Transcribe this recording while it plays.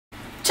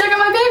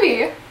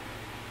Yay!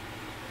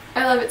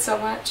 I love it so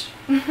much.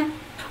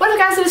 What up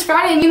guys, it is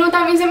Friday, and you know what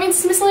that means? That means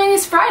it's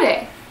Miscellaneous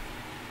Friday.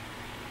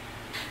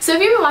 So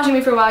if you've been watching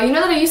me for a while, you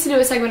know that I used to do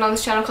a segment on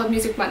this channel called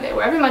Music Monday,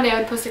 where every Monday I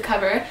would post a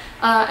cover,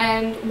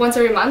 and once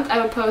every month I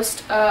would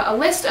post a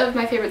list of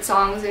my favorite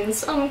songs in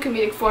some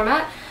comedic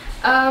format.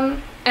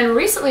 And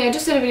recently I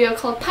just did a video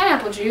called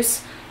Pineapple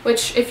Juice,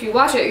 which if you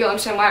watch it you'll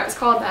understand why it was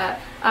called that,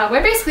 where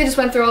I basically just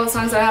went through all the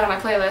songs that I had on my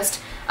playlist.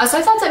 So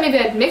I thought that maybe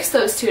I'd mix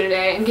those two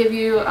today and give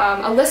you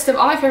a list of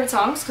all my favorite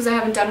songs, because I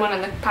haven't done one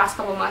in the past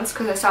couple months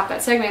because I stopped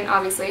that segment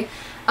obviously,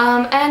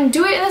 and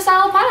do it in the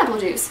style of Pineapple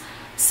Juice.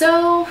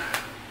 So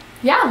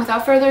yeah,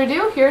 without further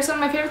ado, here are some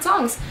of my favorite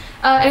songs.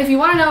 And if you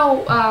want to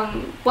know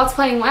what's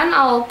playing when,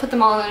 I'll put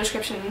them all in the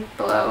description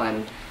below,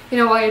 and you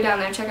know, while you're down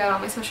there, check out all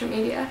my social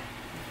media.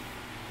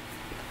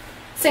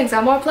 Sings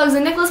out more plugs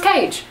than Nicolas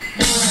Cage.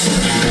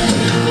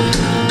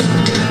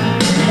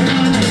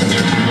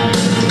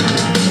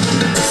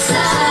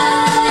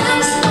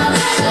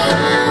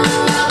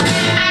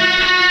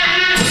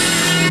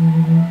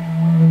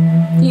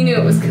 You knew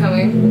it was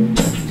coming.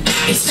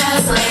 I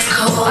don't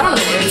know what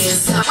it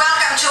is.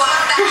 Welcome to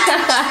our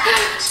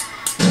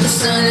The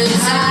sun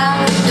is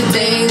out, the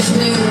day is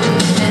new,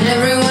 and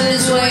everyone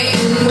is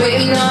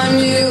waiting on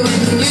you.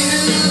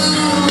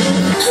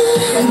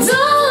 And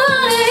don't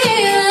wanna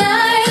hear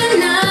light at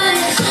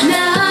night,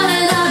 now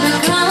that I've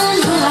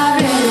become who I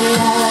really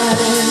am.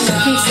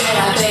 He said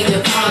I beg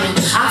your pardon,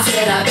 I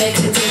said I beg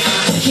to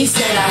differ. He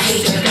said I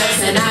hate your guts,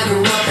 and I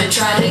grew up and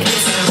tried to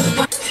kiss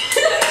him.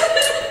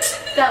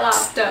 That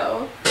last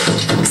dough.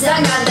 Cause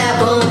I got that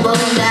boom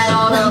boom that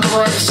all the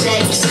boys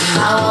shakes,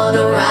 all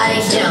the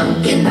right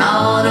junk in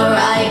all the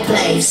right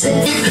places.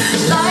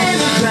 Lie in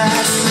the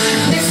grass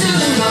next to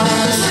the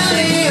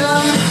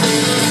mausoleum.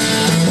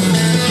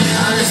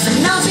 I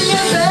listen now to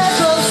your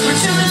bedpost, we're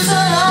children so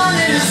long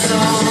in a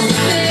song.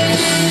 Please,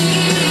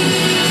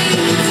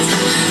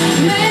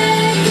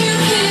 make you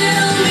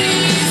kill me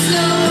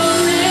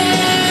slowly.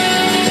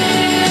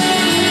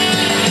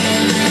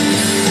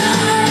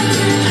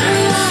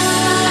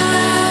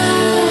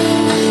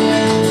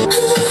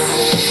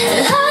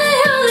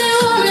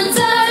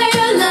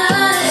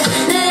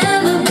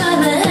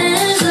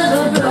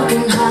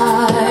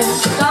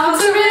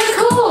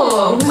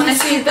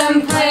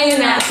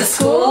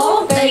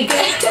 School, they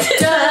get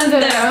done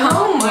their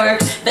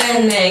homework,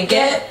 then they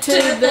get to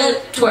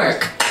the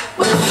twerk.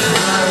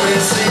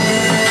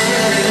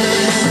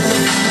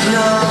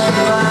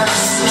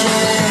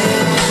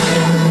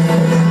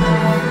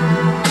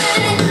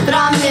 But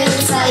I'm here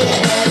to tell you,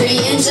 every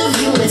inch of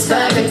you is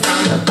perfect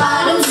from the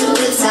bottom to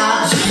the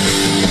top.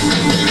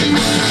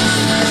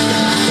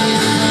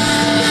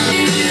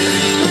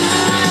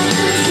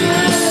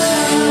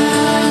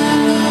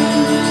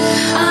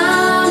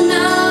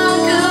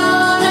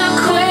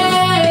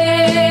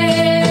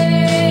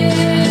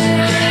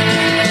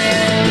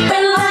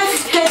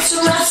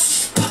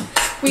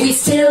 We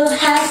still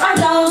have our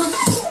dogs.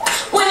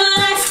 When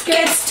life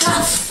gets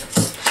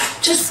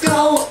tough, just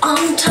go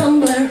on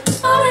Tumblr. Go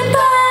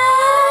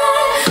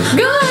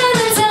ahead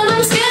and tell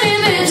them skinny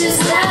bitches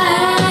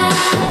that.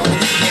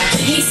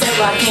 He said,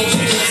 why can't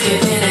you just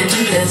give in and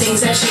do the things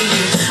that you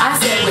do? I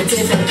said, we're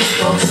different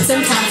people,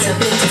 sometimes a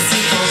bit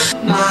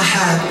deceitful. My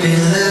happy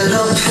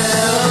little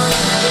pill.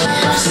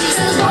 She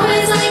says,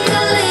 boys like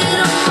a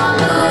little more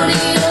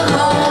booty to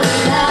hold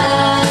it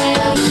light.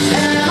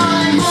 And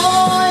I'm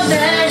more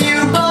than you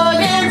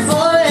bargained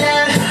for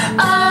it.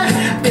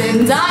 I've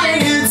been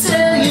dying to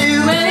tell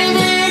you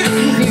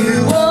anything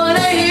you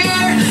wanna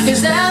hear,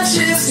 'cause that's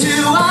just who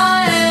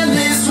I am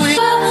this week.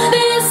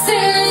 This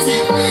is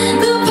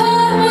the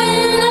part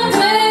when I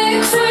break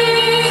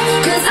free,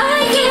 'cause I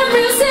can't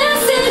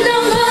resist it no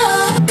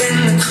more. In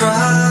the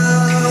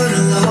crowd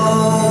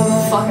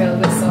alone. Fuck, I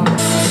love this song.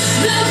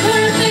 The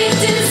perfect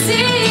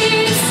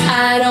disease.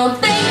 I don't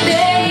think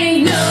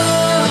they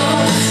know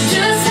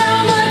just how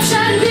much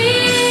I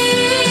need.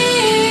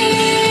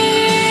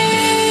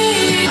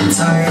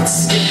 Tight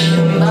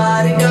skin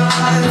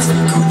bodyguards,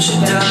 Gucci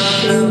down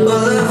the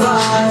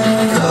boulevard,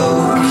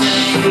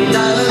 cocaine,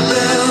 dollar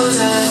bills,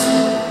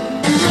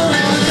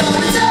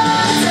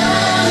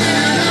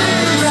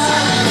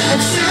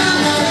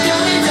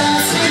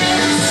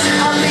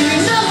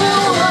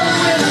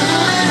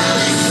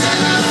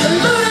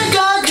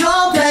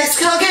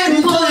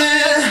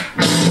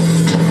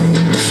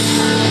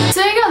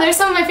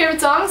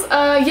 songs.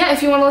 Yeah,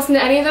 if you want to listen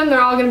to any of them,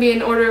 they're all going to be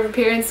in order of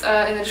appearance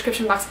in the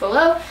description box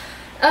below.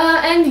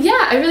 And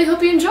yeah, I really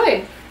hope you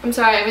enjoyed. I'm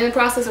sorry, I'm in the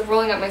process of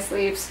rolling up my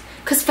sleeves.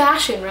 'Cause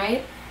fashion,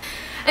 right?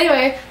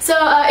 Anyway, so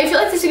if you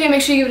like this video,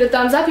 make sure you give it a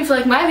thumbs up. If you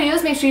like my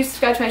videos, make sure you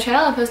subscribe to my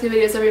channel. I post new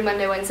videos every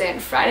Monday, Wednesday, and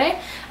Friday.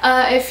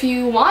 If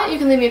you want, you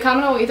can leave me a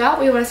comment on what you thought,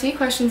 what you want to see,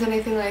 questions,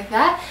 anything like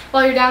that.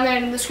 While you're down there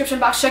in the description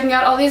box checking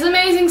out all these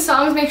amazing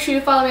songs, make sure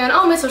you follow me on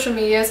all my social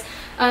medias.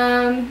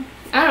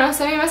 I don't know,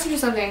 send me a message or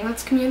something.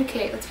 Let's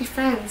communicate. Let's be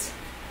friends.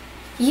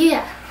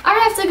 Yeah. I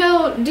have to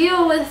go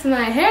deal with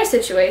my hair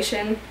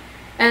situation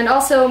and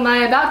also my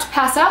about to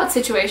pass out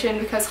situation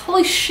because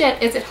holy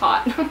shit is it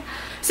hot.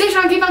 Stay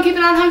strong, keep on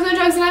keeping on, hugs and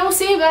drugs, and I will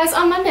see you guys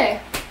on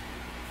Monday.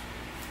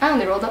 I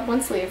only rolled up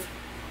one sleeve.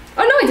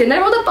 Oh no I didn't, I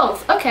rolled up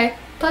both. Okay,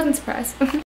 pleasant surprise.